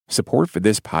Support for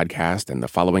this podcast and the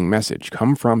following message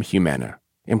come from Humana.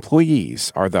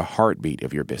 Employees are the heartbeat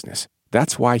of your business.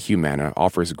 That's why Humana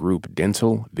offers group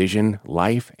dental, vision,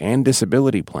 life, and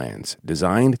disability plans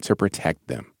designed to protect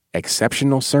them.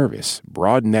 Exceptional service,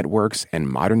 broad networks, and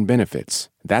modern benefits.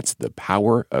 That's the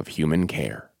power of human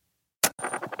care.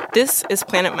 This is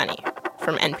Planet Money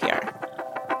from NPR.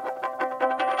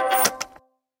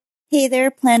 Hey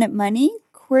there, Planet Money.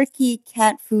 Quirky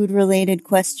cat food related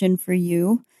question for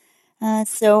you.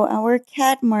 So our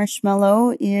cat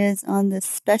Marshmallow is on this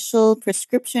special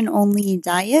prescription-only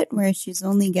diet where she's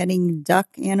only getting duck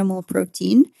animal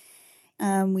protein.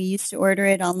 We used to order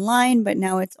it online, but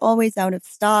now it's always out of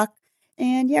stock.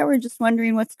 And yeah, we're just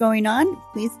wondering what's going on.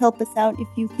 Please help us out if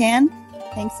you can.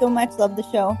 Thanks so much. Love the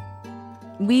show.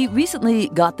 We recently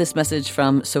got this message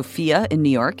from Sophia in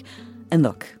New York. And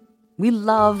look, we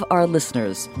love our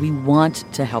listeners. We want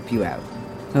to help you out.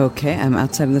 Okay, I'm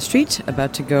outside on the street,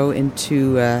 about to go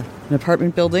into an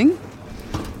apartment building.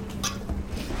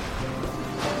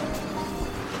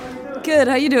 Good,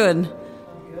 how you doing?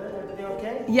 Good, everything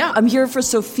okay? Yeah, I'm here for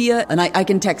Sophia, and I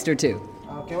can text her too.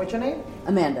 Okay, what's your name?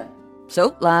 Amanda.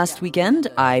 So last weekend,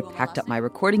 I packed up my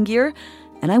recording gear,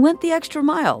 and I went the extra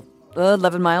mile,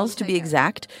 11 miles to be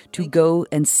exact, to go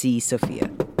and see Sophia.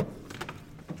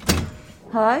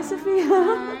 Hi, Sophia.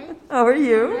 Hi. How are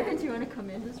you? Do you want to come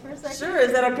in just for a second? Sure,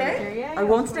 is that okay? Yeah, I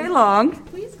won't stay long.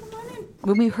 Please come on in.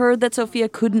 When we heard that Sophia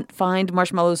couldn't find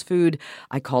Marshmallow's food,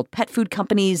 I called pet food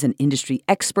companies and industry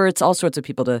experts, all sorts of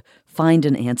people to find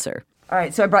an answer. All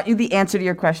right, so I brought you the answer to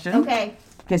your question. Okay.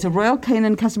 Okay, so Royal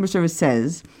Canin Customer Service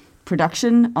says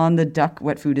production on the duck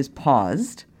wet food is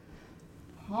paused.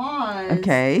 Pause.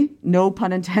 Okay, no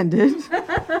pun intended.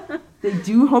 They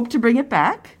do hope to bring it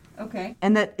back. Okay.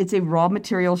 And that it's a raw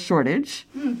material shortage,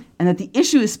 and that the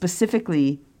issue is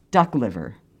specifically duck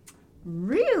liver.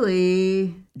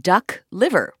 Really? Duck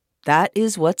liver. That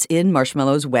is what's in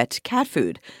Marshmallow's wet cat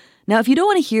food. Now, if you don't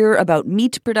want to hear about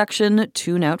meat production,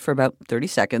 tune out for about 30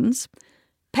 seconds.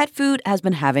 Pet food has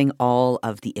been having all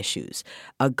of the issues.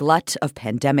 A glut of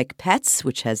pandemic pets,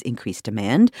 which has increased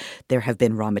demand. There have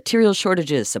been raw material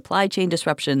shortages, supply chain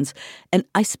disruptions. And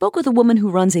I spoke with a woman who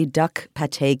runs a duck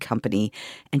pate company,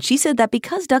 and she said that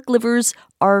because duck livers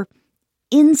are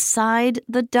inside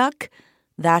the duck,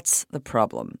 that's the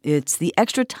problem. It's the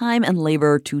extra time and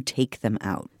labor to take them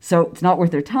out. So it's not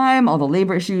worth their time, all the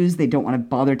labor issues. They don't want to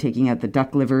bother taking out the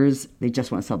duck livers. They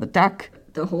just want to sell the duck.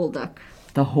 The whole duck.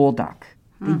 The whole duck.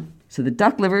 So the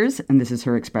duck livers, and this is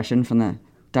her expression from the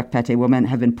duck pate woman,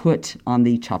 have been put on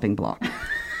the chopping block.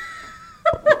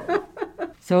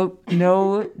 So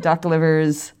no duck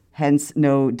livers, hence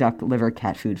no duck liver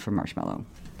cat food for Marshmallow.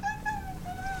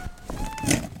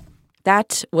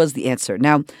 That was the answer.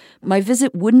 Now, my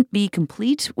visit wouldn't be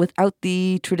complete without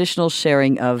the traditional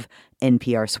sharing of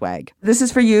NPR swag. This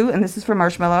is for you, and this is for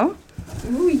Marshmallow.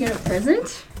 Ooh, you get a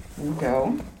present? There you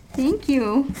go. Thank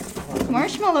you.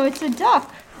 Marshmallow, it's a duck.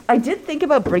 I did think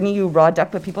about bringing you raw duck,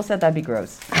 but people said that'd be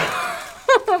gross.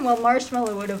 Well,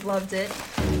 Marshmallow would have loved it.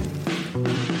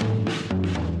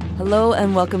 Hello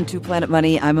and welcome to Planet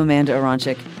Money. I'm Amanda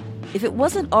Aronczyk. If it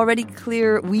wasn't already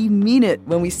clear, we mean it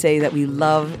when we say that we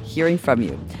love hearing from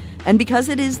you. And because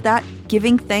it is that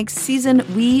giving thanks season,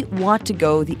 we want to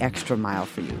go the extra mile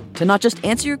for you. To not just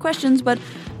answer your questions, but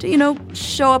to,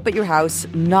 show up at your house,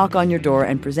 knock on your door,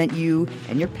 and present you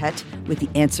and your pet with the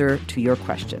answer to your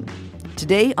question.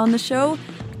 Today on the show,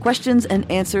 questions and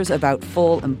answers about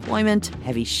full employment,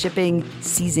 heavy shipping,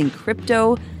 seizing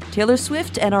crypto, Taylor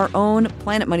Swift, and our own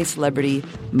Planet Money celebrity,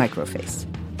 Microface.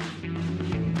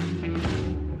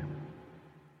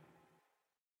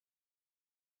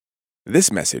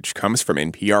 This message comes from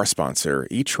NPR sponsor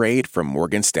E-Trade from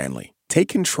Morgan Stanley. Take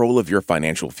control of your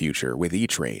financial future with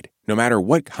E-Trade. No matter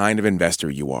what kind of investor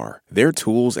you are, their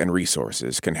tools and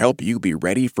resources can help you be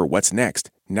ready for what's next.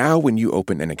 Now when you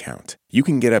open an account, you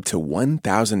can get up to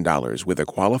 $1,000 with a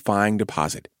qualifying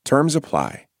deposit. Terms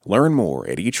apply. Learn more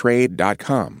at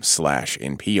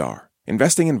etrade.com/NPR.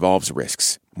 Investing involves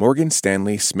risks. Morgan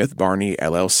Stanley Smith Barney,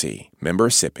 LLC. Member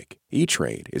SIPC.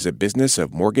 E-Trade is a business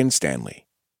of Morgan Stanley.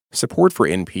 Support for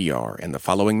NPR and the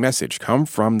following message come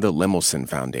from the Lemelson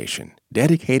Foundation,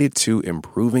 dedicated to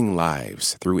improving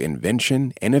lives through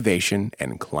invention, innovation,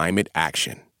 and climate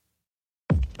action.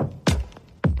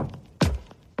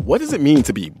 What does it mean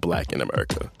to be Black in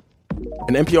America?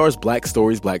 In NPR's Black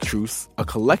Stories, Black Truths, a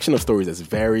collection of stories as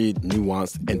varied,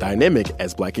 nuanced, and dynamic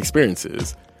as Black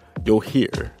experiences, you'll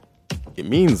hear it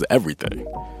means everything.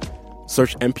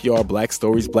 Search NPR Black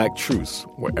Stories, Black Truths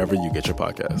wherever you get your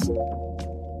podcasts.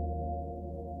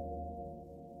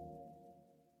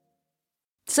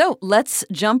 So let's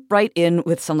jump right in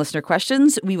with some listener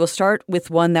questions. We will start with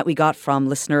one that we got from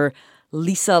listener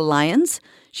Lisa Lyons.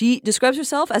 She describes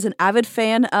herself as an avid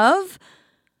fan of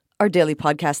our daily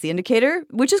podcast, The Indicator,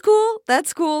 which is cool.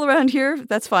 That's cool around here.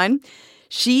 That's fine.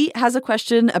 She has a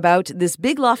question about this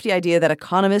big lofty idea that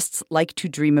economists like to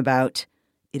dream about.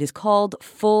 It is called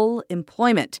full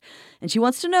employment. And she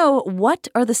wants to know, what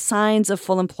are the signs of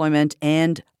full employment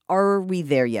and are we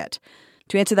there yet?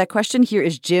 To answer that question, here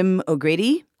is Jim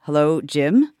O'Grady. Hello,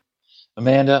 Jim.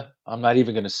 Amanda, I'm not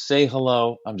even going to say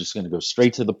hello. I'm just going to go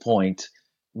straight to the point.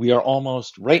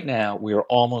 Right now, we are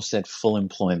almost at full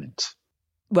employment.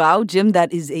 Wow, Jim,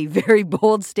 that is a very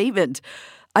bold statement.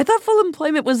 I thought full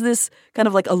employment was this kind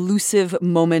of like elusive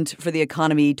moment for the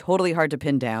economy, totally hard to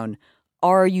pin down.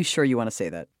 Are you sure you want to say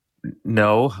that?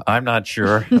 No, I'm not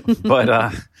sure.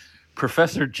 But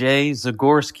Professor Jay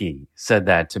Zagorski said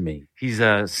that to me. He's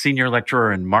a senior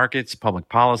lecturer in markets, public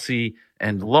policy,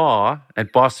 and law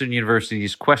at Boston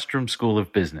University's Questrom School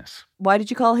of Business. Why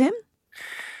did you call him?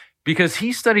 Because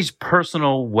he studies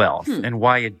personal wealth and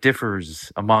why it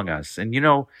differs among us. And,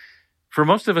 for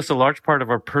most of us, a large part of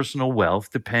our personal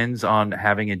wealth depends on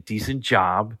having a decent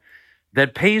job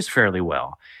that pays fairly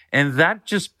well. And that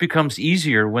just becomes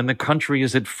easier when the country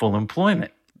is at full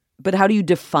employment. But how do you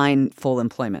define full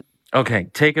employment? Okay,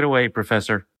 take it away,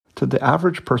 Professor. To the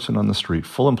average person on the street,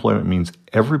 full employment means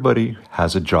everybody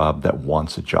has a job that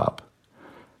wants a job.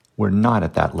 We're not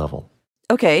at that level.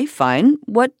 Okay, fine.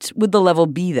 What would the level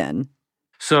be then?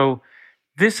 So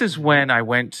this is when I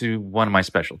went to one of my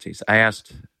specialties. I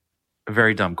asked a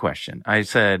very dumb question. I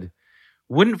said,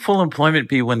 wouldn't full employment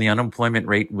be when the unemployment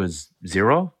rate was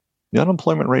 0? The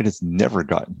unemployment rate has never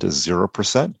gotten to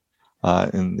 0%.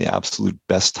 In the absolute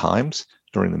best times,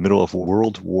 during the middle of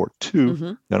World War II,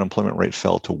 the unemployment rate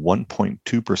fell to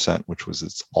 1.2%, which was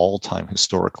its all-time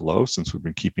historic low since we've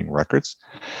been keeping records.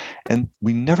 And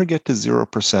we never get to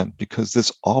 0% because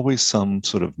there's always some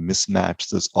sort of mismatch.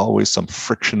 There's always some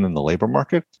friction in the labor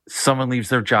market. Someone leaves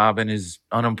their job and is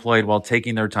unemployed while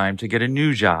taking their time to get a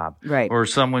new job. Right. Or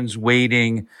someone's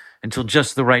waiting until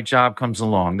just the right job comes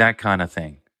along, that kind of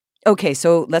thing. Okay,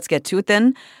 so let's get to it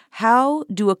then. How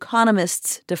do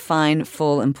economists define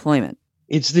full employment?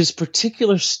 It's this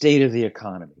particular state of the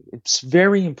economy. It's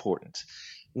very important.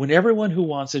 When everyone who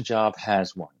wants a job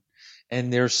has one,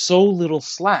 and there's so little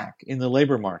slack in the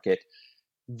labor market,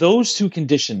 those two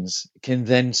conditions can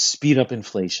then speed up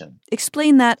inflation.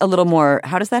 Explain that a little more.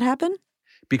 How does that happen?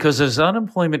 Because as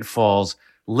unemployment falls,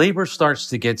 labor starts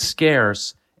to get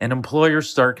scarce and employers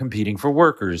start competing for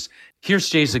workers. Here's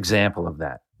Jay's example of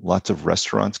that. Lots of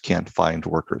restaurants can't find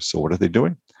workers. So what are they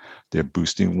doing? They're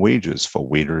boosting wages for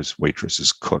waiters,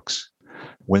 waitresses, cooks.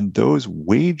 When those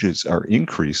wages are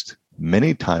increased,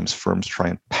 many times firms try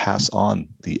and pass on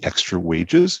the extra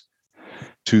wages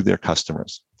to their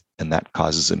customers, and that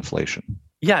causes inflation.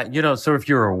 Yeah, so if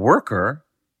you're a worker,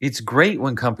 it's great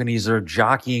when companies are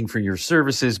jockeying for your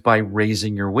services by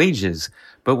raising your wages.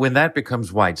 But when that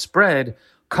becomes widespread,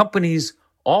 companies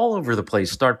all over the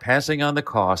place start passing on the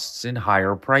costs in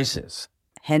higher prices.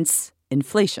 Hence,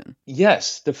 inflation.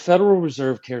 Yes, the Federal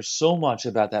Reserve cares so much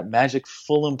about that magic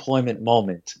full employment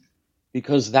moment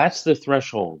because that's the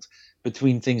threshold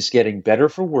between things getting better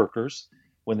for workers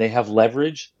when they have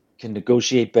leverage, can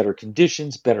negotiate better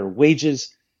conditions, better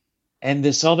wages, and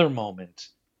this other moment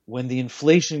when the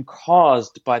inflation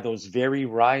caused by those very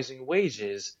rising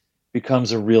wages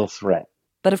becomes a real threat.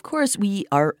 But of course, we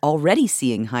are already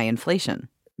seeing high inflation.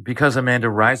 Because, Amanda,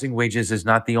 rising wages is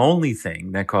not the only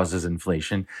thing that causes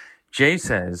inflation. Jay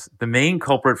says the main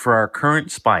culprit for our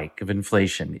current spike of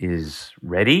inflation is,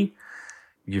 ready?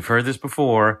 You've heard this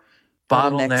before,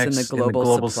 bottlenecks in the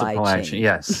global supply chain.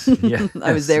 Yes. Yes.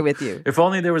 I was there with you. If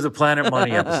only there was a Planet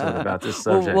Money episode about this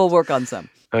subject. We'll work on some.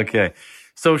 Okay.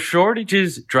 So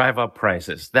shortages drive up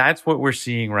prices. That's what we're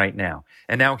seeing right now.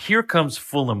 And now here comes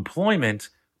full employment,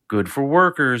 good for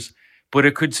workers, but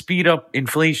it could speed up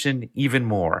inflation even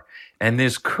more. And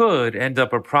this could end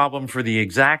up a problem for the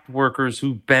exact workers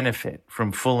who benefit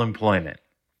from full employment.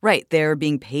 Right. They're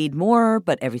being paid more,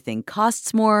 but everything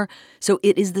costs more. So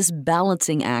it is this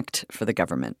balancing act for the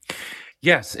government.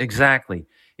 Yes, exactly.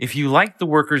 If you like the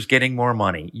workers getting more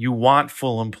money, you want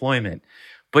full employment.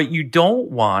 But you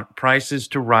don't want prices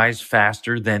to rise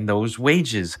faster than those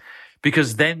wages,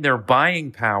 because then their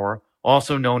buying power,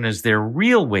 also known as their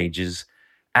real wages,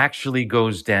 actually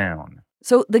goes down.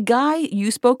 So the guy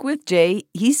you spoke with, Jay,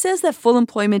 he says that full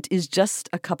employment is just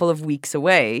a couple of weeks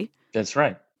away. That's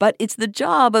right. But it's the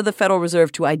job of the Federal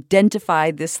Reserve to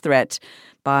identify this threat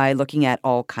by looking at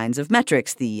all kinds of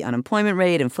metrics, the unemployment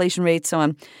rate, inflation rate, so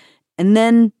on. And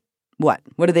then What?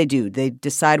 What do? They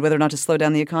decide whether or not to slow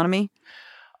down the economy?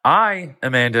 I,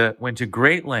 Amanda, went to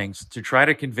great lengths to try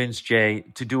to convince Jay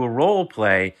to do a role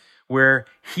play where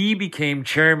he became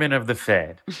chairman of the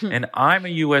Fed, and I'm a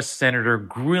U.S. senator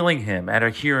grilling him at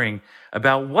a hearing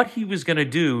about what he was going to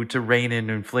do to rein in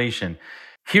inflation.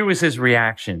 Here was his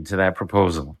reaction to that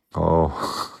proposal.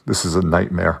 Oh, this is a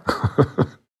nightmare.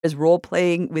 Is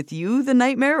role-playing with you the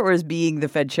nightmare, or is being the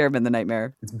Fed chairman the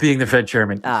nightmare? It's being the Fed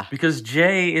chairman. Because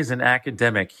Jay is an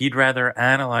academic. He'd rather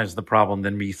analyze the problem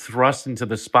than be thrust into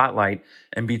the spotlight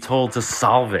and be told to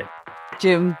solve it.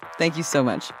 Jim, thank you so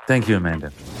much. Thank you,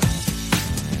 Amanda.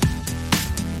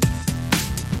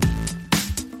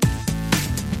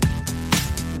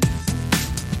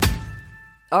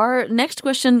 Our next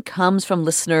question comes from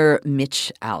listener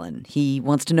Mitch Allen. He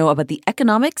wants to know about the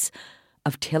economics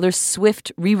of Taylor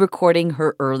Swift re-recording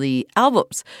her early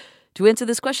albums. To answer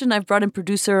this question, I've brought in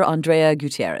producer Andrea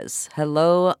Gutierrez.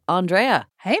 Hello, Andrea.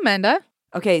 Hey, Amanda.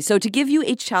 Okay, so to give you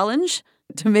a challenge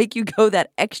to make you go that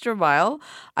extra mile,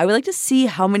 I would like to see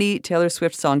how many Taylor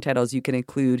Swift song titles you can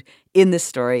include in this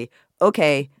story.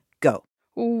 Okay, go.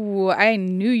 Ooh, I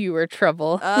knew you were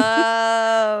trouble.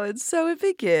 Oh, and so it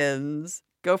begins.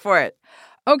 Go for it.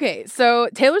 Okay, so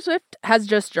Taylor Swift has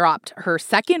just dropped her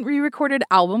second re-recorded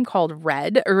album called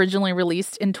Red, originally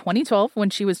released in 2012 when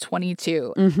she was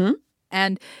 22. Mm-hmm.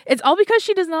 And it's all because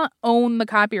she does not own the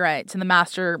copyright to the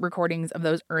master recordings of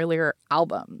those earlier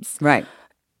albums. Right.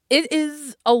 It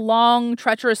is a long,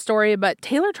 treacherous story, but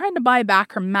Taylor tried to buy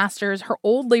back her masters. Her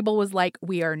old label was like,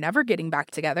 we are never getting back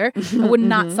together, and would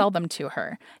not sell them to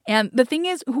her. And the thing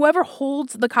is, whoever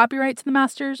holds the copyright to the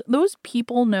masters, those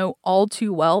people know all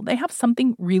too well they have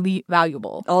something really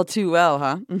valuable. All too well,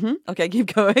 huh? Mm-hmm. Okay,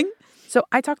 keep going. So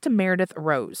I talked to Meredith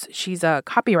Rose. She's a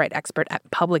copyright expert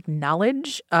at Public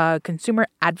Knowledge, a consumer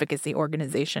advocacy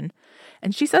organization.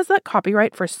 And she says that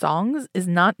copyright for songs is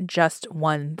not just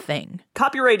one thing.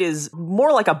 Copyright is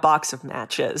more like a box of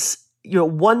matches. You know,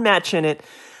 one match in it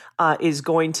is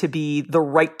going to be the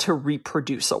right to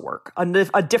reproduce a work.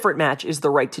 A different match is the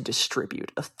right to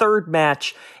distribute. A third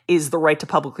match is the right to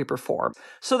publicly perform.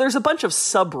 So there's a bunch of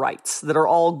sub-rights that are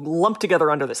all lumped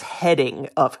together under this heading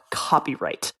of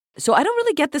copyright. So I don't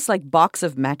really get this like box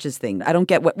of matches thing. I don't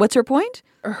get what's her point?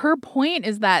 Her point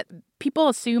is that people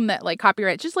assume that like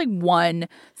copyright is just like one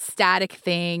static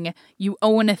thing. You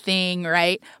own a thing,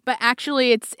 right? But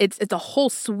actually it's a whole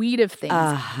suite of things.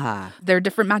 There are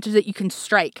different matches that you can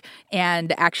strike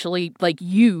and actually like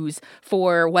use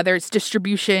for whether it's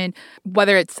distribution,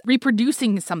 whether it's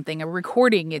reproducing something, a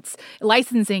recording, it's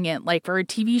licensing it like for a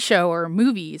TV show or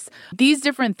movies. These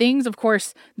different things, of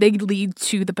course, they lead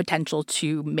to the potential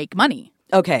to make money.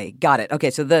 Okay, got it. Okay,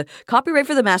 so the copyright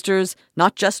for the masters,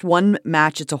 not just one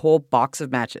match, it's a whole box of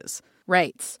matches.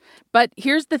 Right. But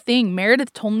here's the thing.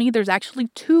 Meredith told me there's actually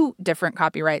 2 different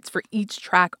copyrights for each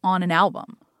track on an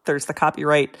album. There's the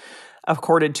copyright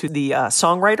accorded to the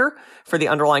songwriter for the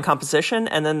underlying composition,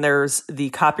 and then there's the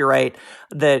copyright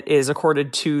that is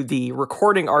accorded to the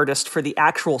recording artist for the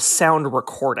actual sound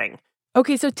recording.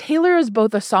 Okay, so Taylor is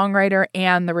both a songwriter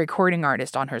and the recording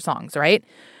artist on her songs, right?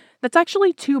 That's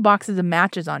actually 2 boxes of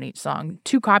matches on each song,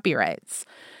 2 copyrights.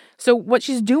 So what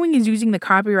she's doing is using the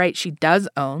copyright she does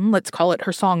own, let's call it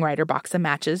her songwriter box of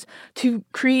matches, to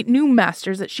create new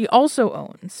masters that she also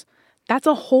owns. That's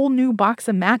a whole new box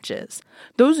of matches.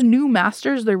 Those new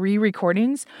masters, the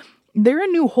re-recordings, they're a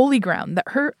new holy ground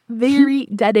that her very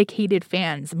dedicated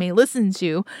fans may listen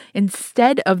to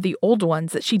instead of the old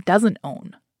ones that she doesn't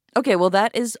own. Okay, well,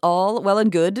 that is all well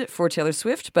and good for Taylor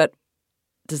Swift, but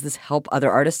does this help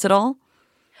other artists at all?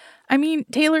 I mean,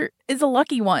 Taylor is a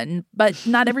lucky one, but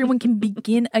not everyone can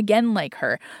begin again like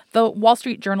her. The Wall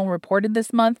Street Journal reported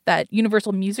this month that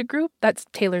Universal Music Group, that's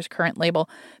Taylor's current label,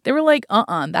 they were like,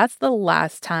 that's the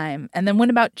last time, and then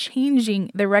went about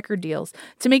changing their record deals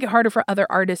to make it harder for other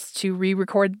artists to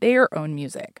re-record their own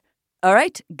music. All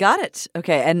right, got it.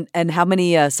 Okay, and how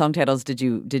many song titles did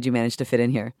you manage to fit in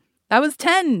here? That was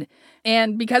 10.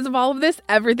 And because of all of this,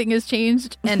 everything has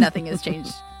changed and nothing has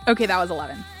changed. Okay, that was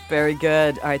 11. Very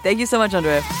good. All right, thank you so much,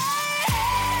 Andrea.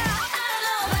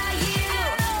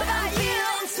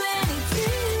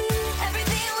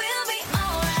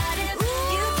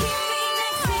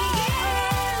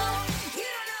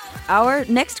 Our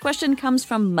next question comes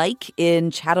from Mike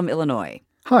in Chatham, Illinois.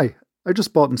 Hi. I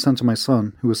just bought and sent to my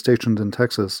son, who is stationed in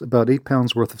Texas, about 8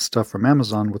 pounds worth of stuff from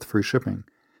Amazon with free shipping.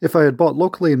 If I had bought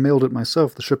locally and mailed it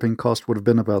myself, the shipping cost would have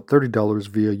been about $30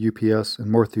 via UPS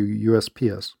and more through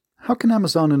USPS. How can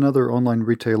Amazon and other online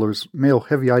retailers mail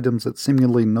heavy items at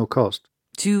seemingly no cost?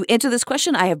 To answer this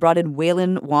question, I have brought in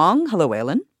Waylon Wong. Hello,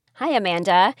 Waylon. Hi,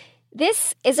 Amanda.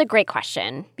 This is a great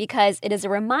question because it is a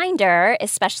reminder,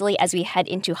 especially as we head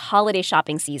into holiday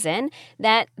shopping season,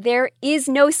 that there is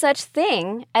no such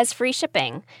thing as free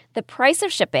shipping. The price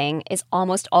of shipping is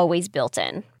almost always built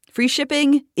in. Free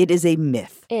shipping, it is a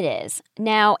myth. It is.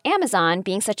 Now, Amazon,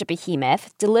 being such a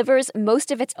behemoth, delivers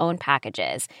most of its own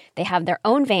packages. They have their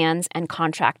own vans and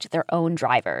contract their own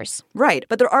drivers. Right,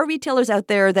 but there are retailers out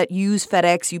there that use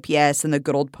FedEx, UPS, and the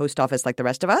good old post office like the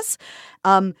rest of us.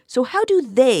 So how do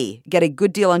they get a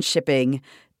good deal on shipping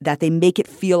that they make it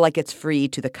feel like it's free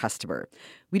to the customer?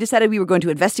 We decided we were going to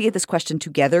investigate this question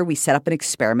together. We set up an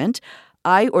experiment.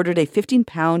 I ordered a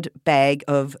 15-pound bag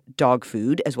of dog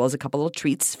food as well as a couple of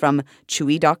treats from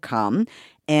Chewy.com,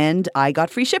 and I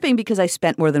got free shipping because I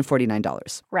spent more than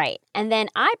 $49. Right. And then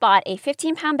I bought a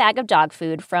 15-pound bag of dog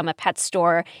food from a pet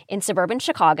store in suburban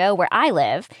Chicago where I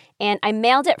live, and I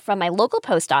mailed it from my local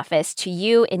post office to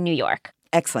you in New York.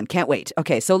 Excellent. Can't wait.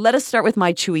 Okay, so let us start with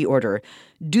my Chewy order.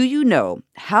 Do you know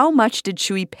how much did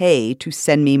Chewy pay to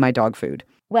send me my dog food?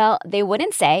 Well, they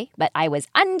wouldn't say, but I was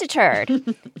undeterred.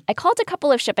 I called a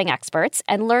couple of shipping experts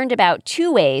and learned about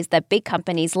 2 ways that big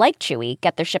companies like Chewy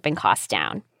get their shipping costs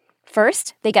down.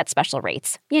 First, they get special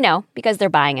rates, because they're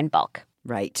buying in bulk.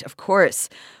 Right, of course.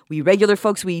 We regular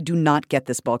folks, we do not get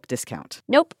this bulk discount.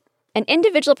 Nope. An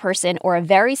individual person or a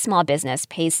very small business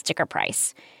pays sticker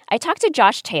price. I talked to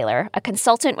Josh Taylor, a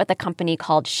consultant with a company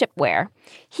called Shipware.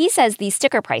 He says these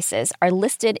sticker prices are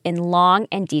listed in long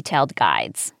and detailed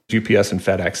guides. UPS and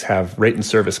FedEx have rate and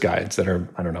service guides that are,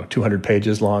 200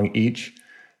 pages long each,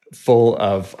 full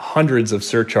of hundreds of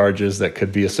surcharges that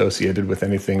could be associated with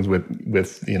anything with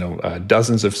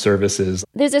dozens of services.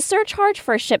 There's a surcharge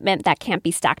for a shipment that can't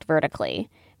be stacked vertically.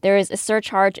 There is a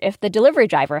surcharge if the delivery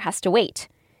driver has to wait.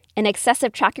 An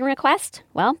excessive tracking request?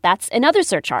 Well, that's another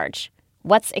surcharge.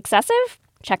 What's excessive?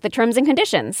 Check the terms and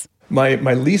conditions. My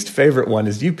least favorite one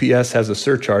is UPS has a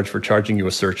surcharge for charging you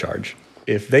a surcharge.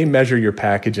 If they measure your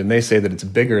package and they say that it's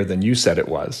bigger than you said it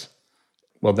was,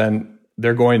 well, then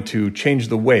they're going to change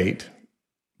the weight,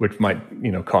 which might,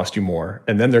 cost you more.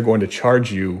 And then they're going to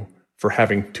charge you for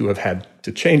having to have had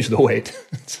to change the weight.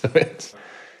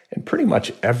 And pretty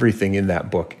much everything in that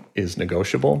book is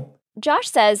negotiable. Josh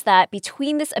says that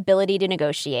between this ability to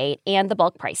negotiate and the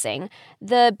bulk pricing,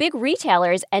 the big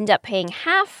retailers end up paying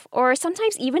half or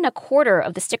sometimes even a quarter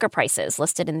of the sticker prices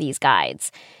listed in these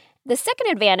guides. The second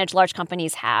advantage large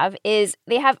companies have is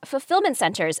they have fulfillment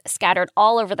centers scattered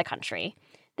all over the country.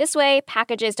 This way,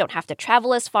 packages don't have to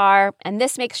travel as far, and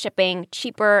this makes shipping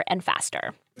cheaper and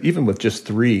faster. Even with just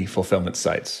 3 fulfillment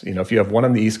sites, if you have one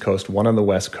on the East Coast, one on the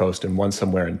West Coast, and one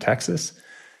somewhere in Texas,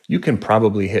 you can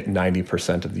probably hit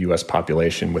 90% of the U.S.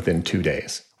 population within 2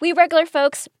 days. We regular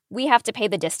folks, we have to pay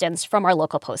the distance from our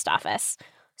local post office.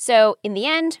 So in the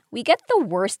end, we get the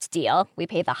worst deal. We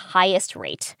pay the highest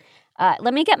rate.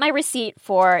 Let me get my receipt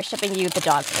for shipping you the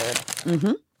dog food.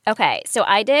 Mm-hmm. Okay, so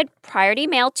I did Priority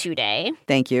Mail 2-day.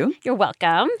 Thank you. You're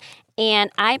welcome.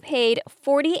 And I paid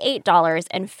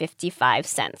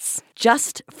 $48.55.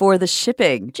 Just for the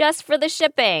shipping. Just for the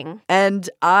shipping. And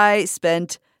I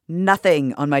spent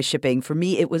nothing on my shipping. For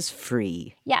me, it was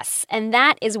free. Yes, and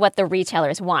that is what the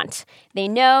retailers want. They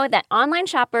know that online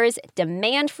shoppers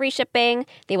demand free shipping.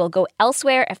 They will go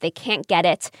elsewhere if they can't get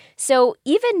it. So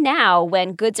even now,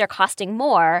 when goods are costing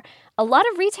more, a lot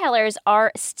of retailers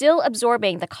are still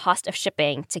absorbing the cost of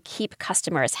shipping to keep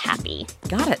customers happy.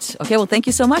 Got it. Okay, well, thank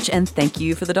you so much, and thank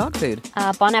you for the dog food.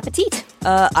 Bon appetit.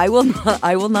 I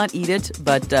will not eat it,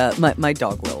 but my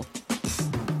dog will.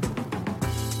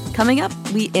 Coming up,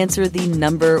 we answer the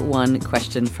number 1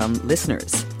 question from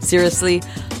listeners. Seriously,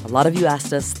 a lot of you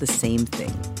asked us the same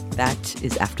thing. That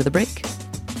is after the break.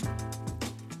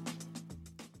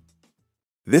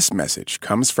 This message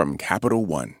comes from Capital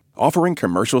One, offering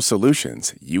commercial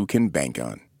solutions you can bank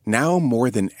on. Now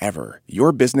more than ever,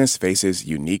 your business faces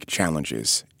unique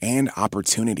challenges and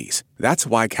opportunities. That's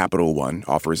why Capital One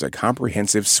offers a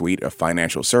comprehensive suite of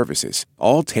financial services,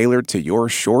 all tailored to your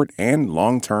short and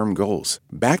long-term goals.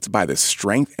 Backed by the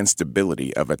strength and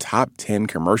stability of a top 10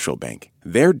 commercial bank,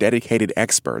 their dedicated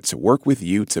experts work with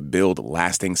you to build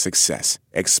lasting success.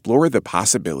 Explore the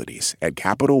possibilities at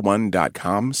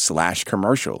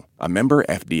CapitalOne.com/commercial, a member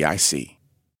FDIC.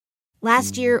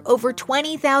 Last year, over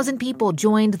 20,000 people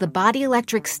joined the Body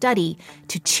Electric study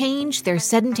to change their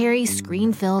sedentary,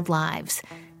 screen-filled lives.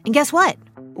 And guess what?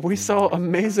 We saw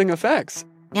amazing effects.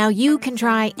 Now you can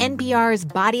try NPR's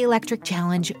Body Electric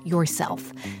Challenge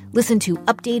yourself. Listen to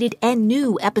updated and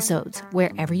new episodes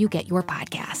wherever you get your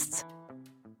podcasts.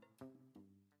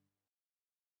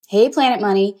 Hey, Planet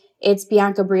Money. It's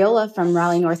Bianca Briola from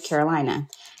Raleigh, North Carolina.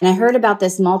 And I heard about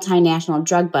this multinational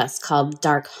drug bust called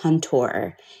Dark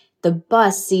Hunter. The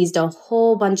bus seized a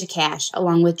whole bunch of cash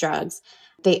along with drugs.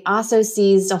 They also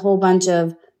seized a whole bunch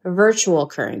of virtual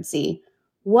currency.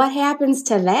 What happens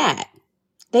to that?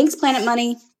 Thanks, Planet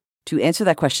Money. To answer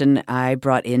that question, I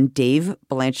brought in Dave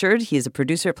Blanchard. He is a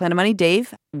producer at Planet Money.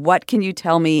 Dave, what can you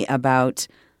tell me about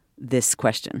this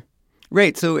question?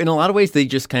 Right. So in a lot of ways, they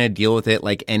just kind of deal with it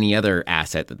like any other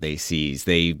asset that they seize.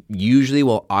 They usually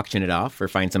will auction it off or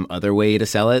find some other way to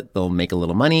sell it. They'll make a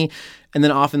little money. And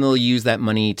then often they'll use that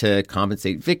money to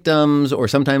compensate victims, or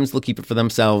sometimes they'll keep it for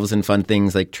themselves and fund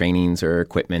things like trainings or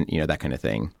equipment, that kind of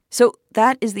thing. So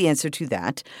that is the answer to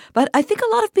that. But I think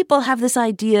a lot of people have this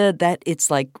idea that it's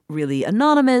like really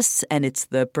anonymous and it's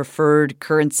the preferred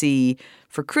currency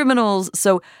for criminals.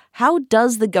 So how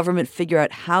does the government figure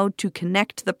out how to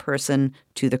connect the person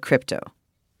to the crypto?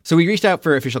 So we reached out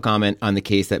for official comment on the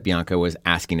case that Bianca was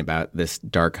asking about, this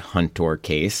Dark Hunter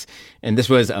case. And this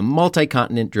was a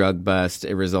multi-continent drug bust.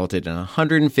 It resulted in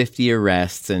 150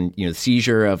 arrests and,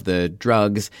 seizure of the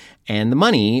drugs and the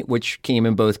money, which came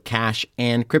in both cash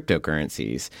and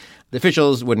cryptocurrencies. The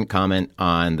officials wouldn't comment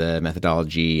on the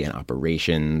methodology and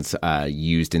operations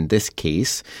used in this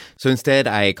case. So instead,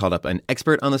 I called up an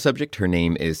expert on the subject. Her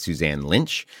name is Suzanne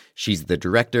Lynch. She's the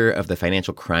director of the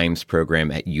Financial Crimes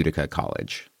Program at Utica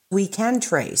College. We can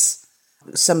trace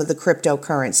some of the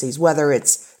cryptocurrencies, whether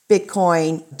it's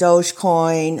Bitcoin,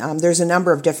 Dogecoin. There's a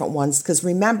number of different ones because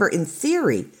remember, in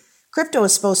theory, crypto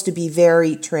is supposed to be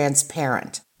very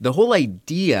transparent. The whole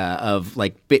idea of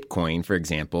like Bitcoin, for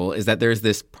example, is that there's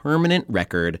this permanent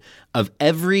record of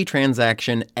every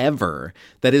transaction ever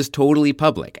that is totally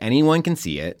public. Anyone can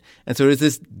see it. And so there's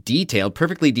this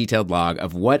perfectly detailed log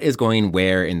of what is going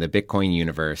where in the Bitcoin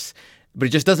universe. But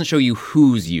it just doesn't show you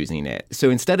who's using it. So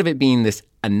instead of it being this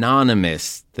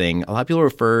anonymous thing, a lot of people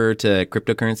refer to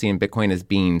cryptocurrency and Bitcoin as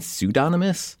being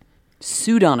pseudonymous.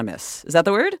 Pseudonymous. Is that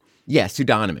the word? Yeah,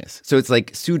 pseudonymous. So it's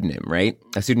like pseudonym, right?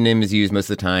 A pseudonym is used most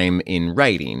of the time in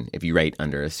writing. If you write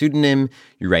under a pseudonym,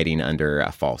 you're writing under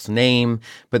a false name.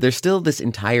 But there's still this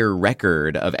entire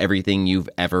record of everything you've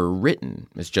ever written.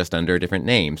 It's just under a different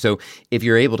name. So if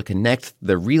you're able to connect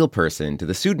the real person to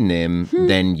the pseudonym,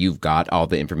 then you've got all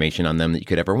the information on them that you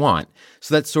could ever want.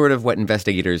 So that's sort of what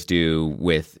investigators do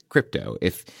with crypto.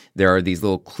 If there are these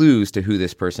little clues to who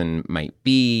this person might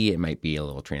be, it might be a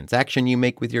little transaction you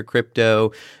make with your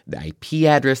crypto, the IP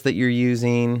address that you're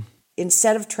using.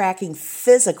 Instead of tracking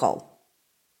physical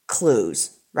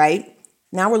clues, right?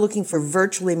 Now we're looking for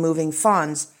virtually moving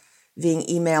funds via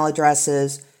email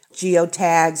addresses,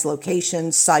 geotags,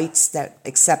 locations, sites that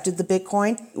accepted the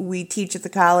Bitcoin. We teach at the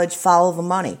college, follow the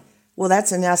money. Well,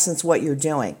 that's in essence what you're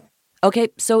doing. Okay,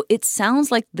 so it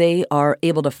sounds like they are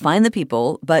able to find the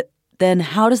people, but then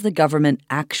how does the government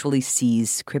actually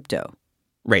seize crypto?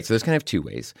 Right, so there's kind of two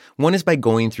ways. One is by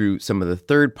going through some of the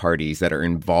third parties that are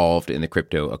involved in the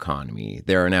crypto economy.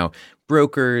 There are now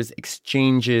brokers,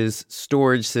 exchanges,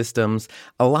 storage systems,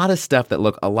 a lot of stuff that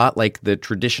look a lot like the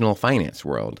traditional finance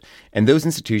world. And those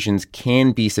institutions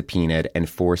can be subpoenaed and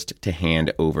forced to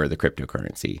hand over the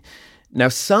cryptocurrency. Now,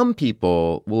 some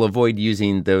people will avoid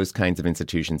using those kinds of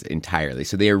institutions entirely,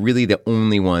 so they are really the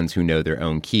only ones who know their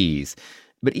own keys.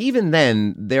 But even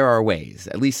then, there are ways,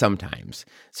 at least sometimes.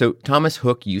 So Thomas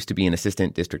Hook used to be an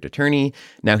assistant district attorney.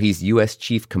 Now he's U.S.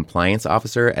 Chief Compliance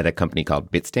Officer at a company called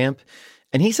Bitstamp.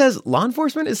 And he says law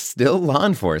enforcement is still law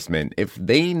enforcement. If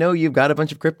they know you've got a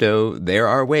bunch of crypto, there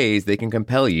are ways they can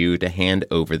compel you to hand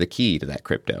over the key to that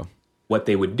crypto. What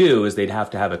they would do is they'd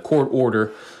have to have a court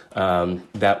order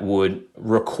that would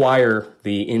require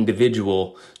the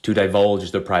individual to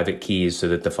divulge their private keys so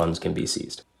that the funds can be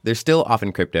seized. There's still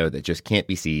often crypto that just can't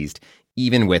be seized,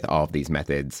 even with all of these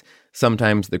methods.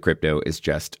 Sometimes the crypto is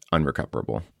just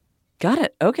unrecoverable. Got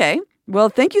it. Okay. Well,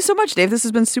 thank you so much, Dave. This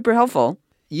has been super helpful.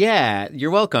 Yeah,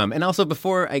 you're welcome. And also,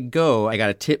 before I go, I got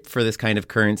a tip for this kind of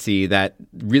currency that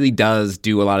really does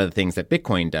do a lot of the things that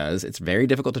Bitcoin does. It's very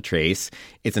difficult to trace.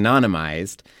 It's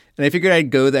anonymized. And I figured I'd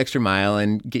go the extra mile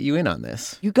and get you in on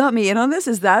this. You got me in on this?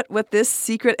 Is that what this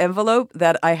secret envelope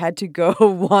that I had to go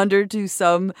wander to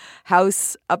some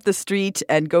house up the street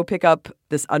and go pick up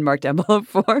this unmarked envelope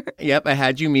for? Yep, I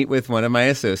had you meet with one of my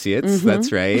associates. Mm-hmm.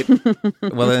 That's right.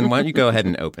 Well, then why don't you go ahead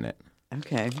and open it?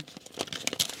 Okay.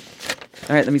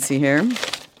 All right, let me see here.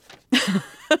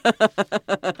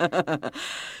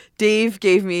 Dave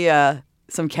gave me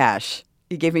some cash.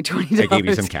 He gave me $20. I gave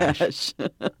you some cash.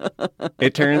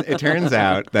 It turns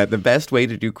out that the best way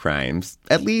to do crimes,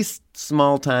 at least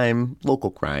small-time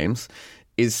local crimes,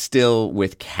 is still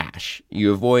with cash.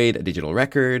 You avoid a digital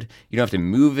record. You don't have to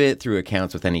move it through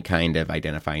accounts with any kind of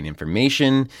identifying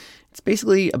information. It's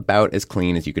basically about as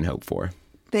clean as you can hope for.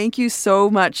 thank you so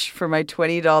much for my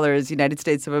 $20 United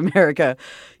States of America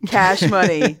cash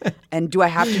money. And do I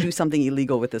have to do something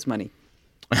illegal with this money?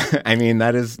 I mean,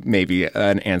 that is maybe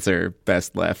an answer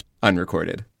best left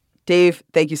unrecorded. Dave,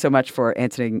 thank you so much for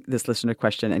answering this listener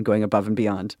question and going above and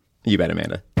beyond. You bet,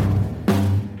 Amanda.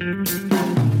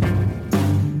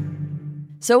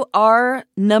 So our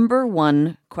number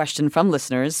one question from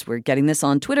listeners, we're getting this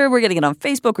on Twitter, we're getting it on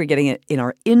Facebook, we're getting it in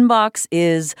our inbox,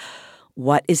 is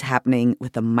what is happening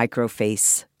with the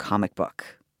Microface comic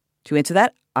book? To answer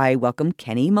that, I welcome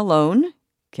Kenny Malone.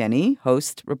 Kenny,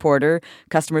 host, reporter,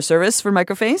 customer service for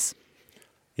Microface.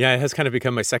 Yeah, it has kind of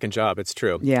become my second job. It's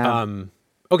true. Yeah.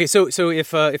 Okay, so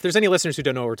if there's any listeners who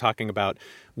don't know what we're talking about,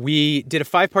 we did a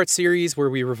 5-part series where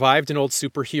we revived an old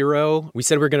superhero. We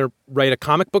said we were going to write a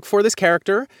comic book for this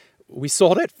character. We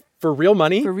sold it for real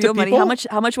money. For real money. How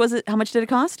much was it? How much did it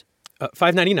cost?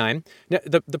 $5.99. Now,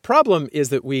 the problem is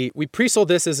that we pre-sold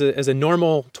this as a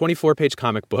normal 24-page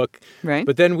comic book. Right.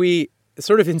 But then we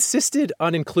sort of insisted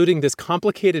on including this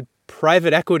complicated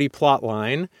private equity plot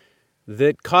line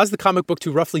that caused the comic book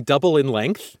to roughly double in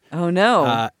length. Oh,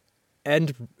 no.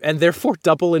 And therefore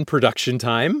double in production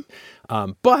time.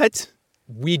 But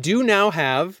we do now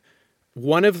have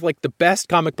one of the best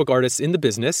comic book artists in the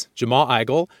business, Jamal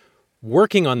Igle,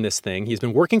 working on this thing. He's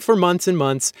been working for months and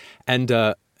months. And,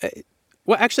 well,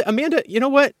 actually, Amanda, you know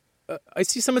what? I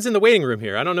see someone's in the waiting room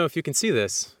here. I don't know if you can see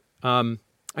this.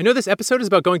 I know this episode is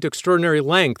about going to extraordinary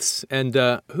lengths. And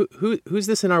who's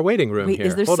this in our waiting room here?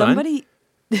 Is there Hold somebody?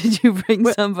 on. Did you bring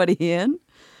somebody in?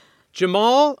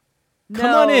 Jamal,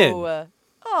 come on in.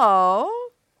 Oh,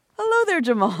 hello there,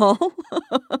 Jamal.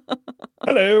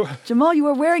 Hello. Jamal, you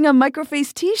are wearing a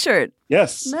Microface t-shirt.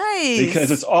 Yes. Nice.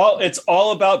 Because it's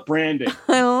all about branding.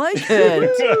 I like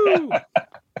it.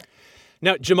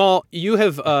 Now, Jamal, you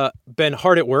have been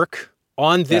hard at work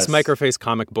on this Yes. Microface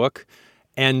comic book.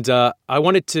 And I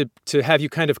wanted to have you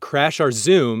kind of crash our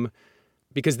Zoom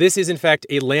because this is, in fact,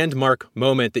 a landmark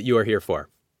moment that you are here for.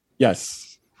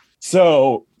 Yes.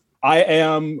 So I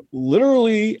am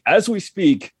literally, as we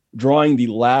speak, drawing the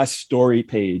last story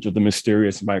page of the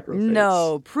mysterious Microface.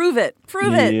 No, prove it.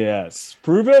 Prove it. Yes.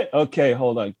 Prove it? Okay,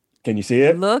 hold on. Can you see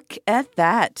it? Look at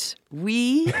that.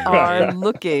 We are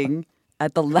looking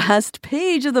at the last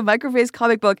page of the Microface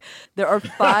comic book. There are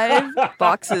 5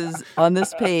 boxes on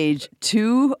this page.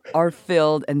 2 are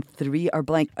filled and 3 are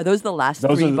blank. Are those the last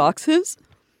 3 boxes?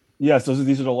 Yes,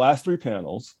 these are the last 3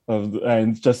 panels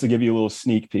and just to give you a little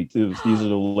sneak peek, these are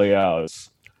the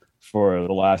layouts for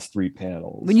the last 3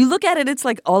 panels. When you look at it, it's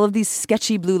like all of these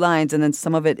sketchy blue lines, and then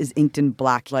some of it is inked in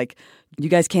black. Like, you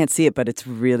guys can't see it, but it's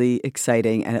really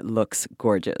exciting, and it looks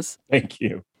gorgeous. Thank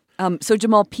you. So,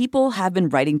 Jamal, people have been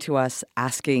writing to us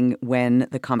asking when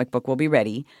the comic book will be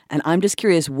ready, and I'm just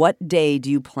curious, what day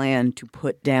do you plan to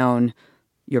put down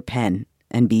your pen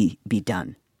and be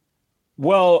done?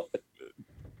 Well,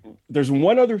 there's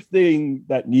one other thing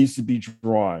that needs to be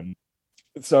drawn.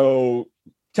 So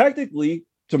technically,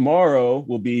 tomorrow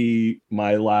will be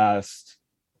my last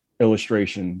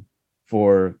illustration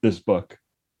for this book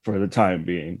for the time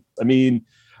being. I mean,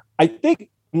 I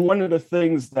think one of the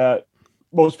things that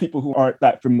most people who aren't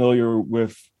that familiar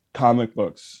with comic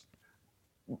books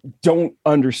don't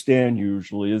understand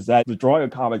usually is that the drawing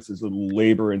of comics is a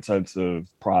labor-intensive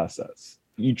process.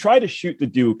 You try to shoot to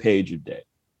do a page a day.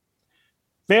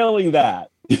 Failing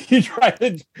that, you try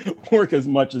to work as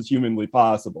much as humanly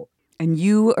possible. And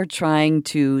you are trying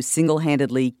to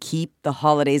single-handedly keep the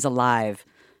holidays alive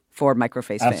for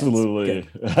Microface fans. Absolutely.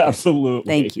 Absolutely.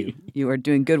 Thank you. You are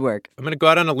doing good work. I'm going to go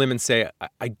out on a limb and say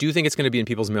I do think it's going to be in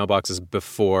people's mailboxes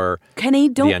before Kenny,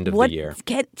 the end of the year.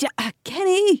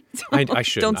 Kenny! I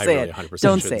shouldn't. Don't say I really it. 100%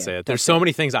 Don't shouldn't say it. There's so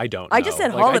many things I don't know. I just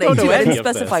said Like, holiday, I don't know too. I any didn't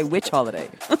of specify this. which holiday.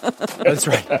 That's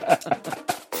right.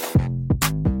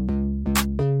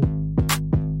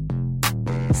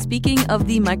 Speaking of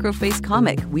the Microface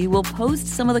comic, we will post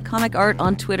some of the comic art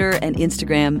on Twitter and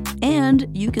Instagram, and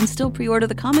you can still pre-order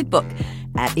the comic book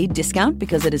at a discount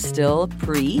because it is still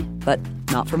pre, but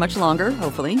not for much longer,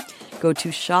 hopefully. Go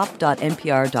to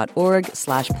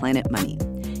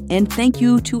shop.npr.org/planetmoney. And thank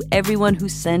you to everyone who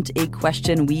sent a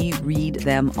question. We read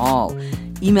them all.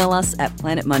 Email us at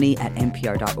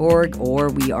planetmoney@npr.org, or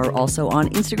we are also on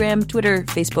Instagram, Twitter,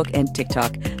 Facebook, and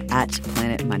TikTok at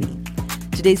Planet Money.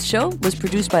 Today's show was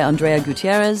produced by Andrea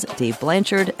Gutierrez, Dave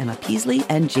Blanchard, Emma Peasley,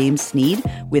 and James Sneed,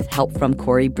 with help from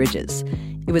Corey Bridges.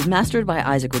 It was mastered by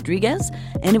Isaac Rodriguez,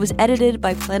 and it was edited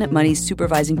by Planet Money's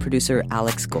supervising producer,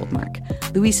 Alex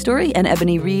Goldmark. Louise Story and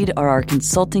Ebony Reed are our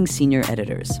consulting senior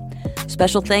editors.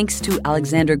 Special thanks to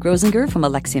Alexander Grosinger from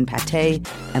Alexian Pate,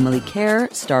 Emily Kerr,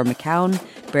 Star McCown,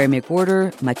 Barry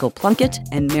McWhorter, Michael Plunkett,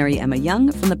 and Mary Emma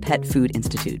Young from the Pet Food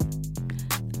Institute.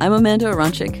 I'm Amanda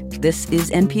Aronczyk. This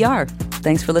is NPR.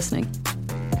 Thanks for listening.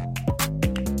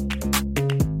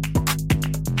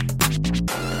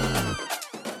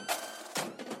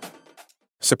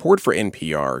 Support for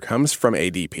NPR comes from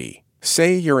ADP.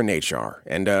 Say you're in HR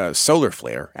and a solar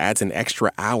flare adds an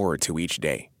extra hour to each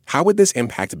day. How would this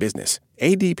impact business?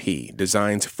 ADP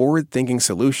designs forward-thinking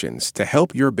solutions to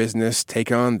help your business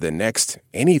take on the next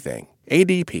anything.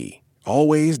 ADP,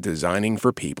 always designing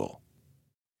for people.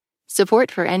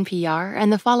 Support for NPR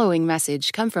and the following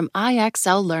message come from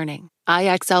IXL Learning.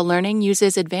 IXL Learning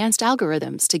uses advanced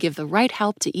algorithms to give the right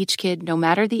help to each kid no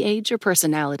matter the age or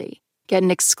personality. Get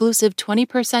an exclusive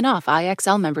 20% off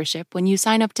IXL membership when you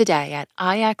sign up today at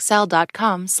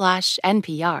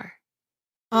IXL.com/NPR.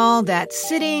 All that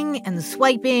sitting and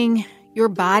swiping, your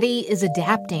body is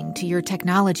adapting to your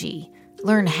technology.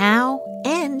 Learn how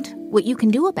and what you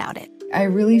can do about it. I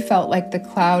really felt like the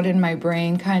cloud in my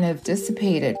brain kind of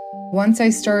dissipated. Once I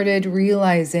started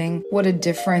realizing what a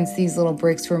difference these little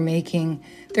breaks were making,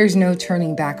 there's no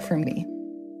turning back for me.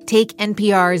 Take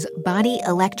NPR's Body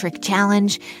Electric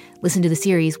Challenge. Listen to the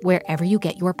series wherever you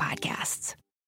get your podcasts.